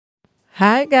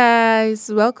Hi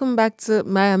guys, welcome back to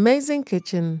my amazing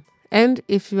kitchen. And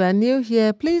if you are new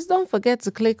here, please don't forget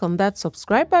to click on that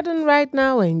subscribe button right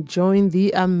now and join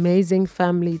the amazing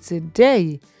family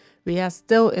today. We are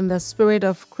still in the spirit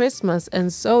of Christmas,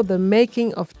 and so the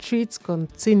making of treats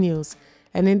continues.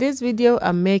 And in this video,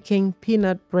 I'm making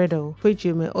peanut brittle, which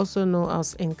you may also know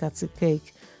as Nkate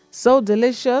cake. So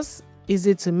delicious,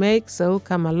 easy to make, so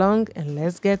come along and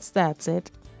let's get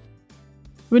started.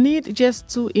 We need just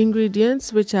two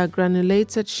ingredients, which are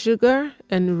granulated sugar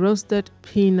and roasted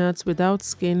peanuts without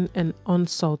skin and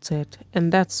unsalted,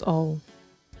 and that's all.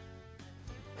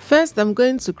 First, I'm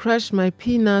going to crush my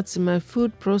peanuts in my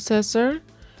food processor.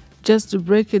 Just to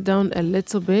break it down a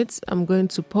little bit, I'm going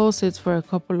to pulse it for a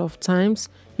couple of times.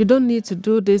 You don't need to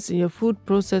do this in your food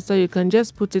processor. You can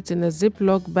just put it in a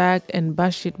Ziploc bag and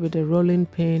bash it with a rolling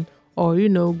pin, or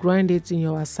grind it in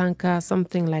your asanka.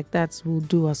 Something like that will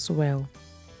do as well.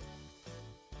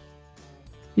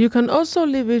 You can also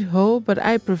leave it whole, but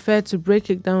I prefer to break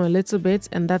it down a little bit,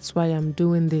 and that's why I'm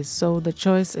doing this, so the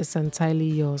choice is entirely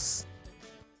yours.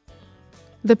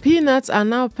 The peanuts are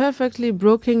now perfectly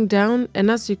broken down, and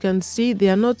as you can see, they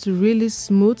are not really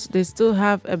smooth. They still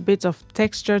have a bit of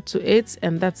texture to it,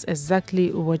 and that's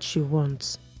exactly what you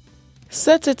want.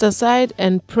 Set it aside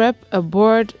and prep a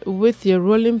board with your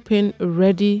rolling pin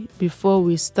ready before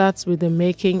we start with the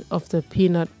making of the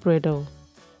peanut brittle.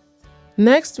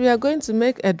 Next, we are going to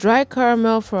make a dry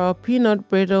caramel for our peanut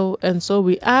brittle, and so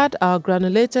we add our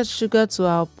granulated sugar to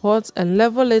our pot and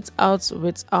level it out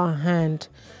with our hand.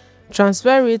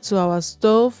 Transfer it to our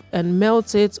stove and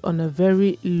melt it on a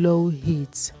very low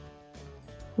heat.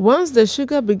 Once the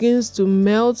sugar begins to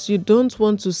melt, you don't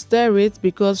want to stir it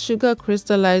because sugar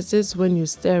crystallizes when you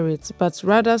stir it, but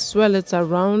rather swirl it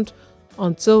around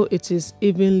until it is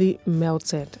evenly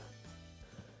melted.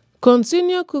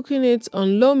 Continue cooking it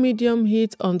on low-medium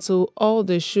heat until all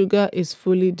the sugar is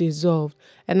fully dissolved,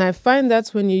 and I find that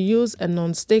when you use a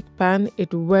non-stick pan,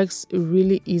 it works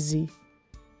really easy.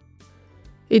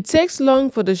 It takes long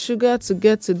for the sugar to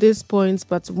get to this point,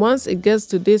 but once it gets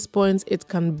to this point, it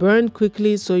can burn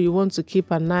quickly, so you want to keep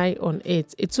an eye on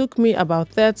it. It took me about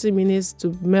 30 minutes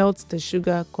to melt the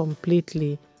sugar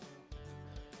completely.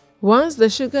 Once the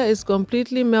sugar is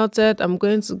completely melted, I'm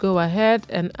going to go ahead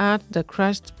and add the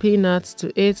crushed peanuts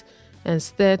to it and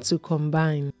stir to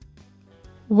combine.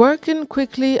 Working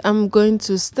quickly, I'm going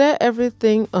to stir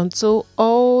everything until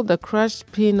all the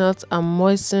crushed peanuts are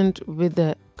moistened with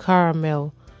the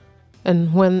caramel.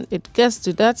 And when it gets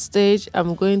to that stage,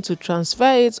 I'm going to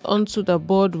transfer it onto the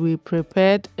board we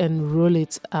prepared and roll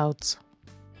it out.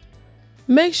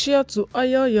 Make sure to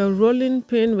oil your rolling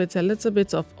pin with a little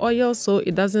bit of oil so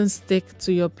it doesn't stick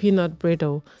to your peanut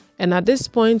brittle. And at this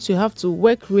point, you have to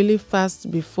work really fast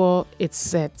before it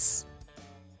sets.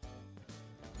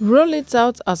 Roll it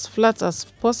out as flat as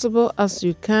possible as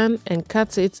you can and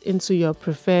cut it into your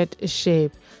preferred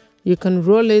shape. You can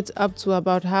roll it up to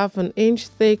about half an inch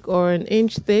thick or an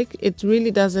inch thick. It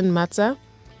really doesn't matter.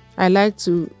 I like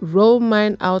to roll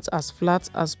mine out as flat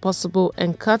as possible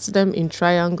and cut them in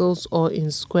triangles or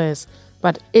in squares,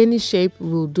 but any shape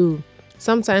will do.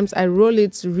 Sometimes I roll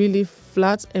it really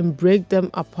flat and break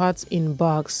them apart in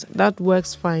bags. That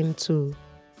works fine too.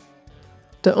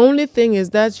 The only thing is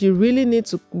that you really need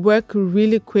to work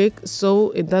really quick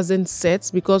so it doesn't set,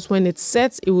 because when it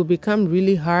sets, it will become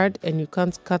really hard and you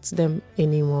can't cut them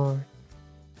anymore.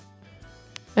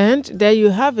 And there you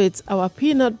have it. Our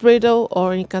peanut brittle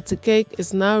or Nkate cake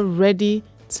is now ready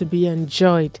to be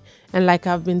enjoyed. And like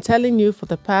I've been telling you for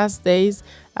the past days,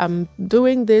 I'm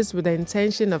doing this with the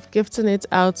intention of gifting it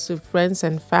out to friends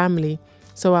and family.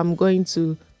 So I'm going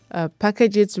to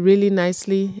package it really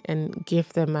nicely and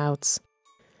give them out.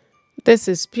 This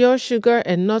is pure sugar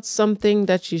and not something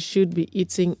that you should be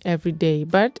eating every day,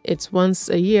 but it's once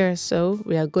a year, so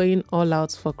we are going all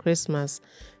out for Christmas.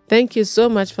 Thank you so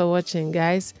much for watching,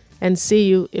 guys, and see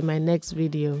you in my next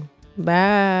video.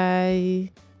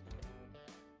 Bye!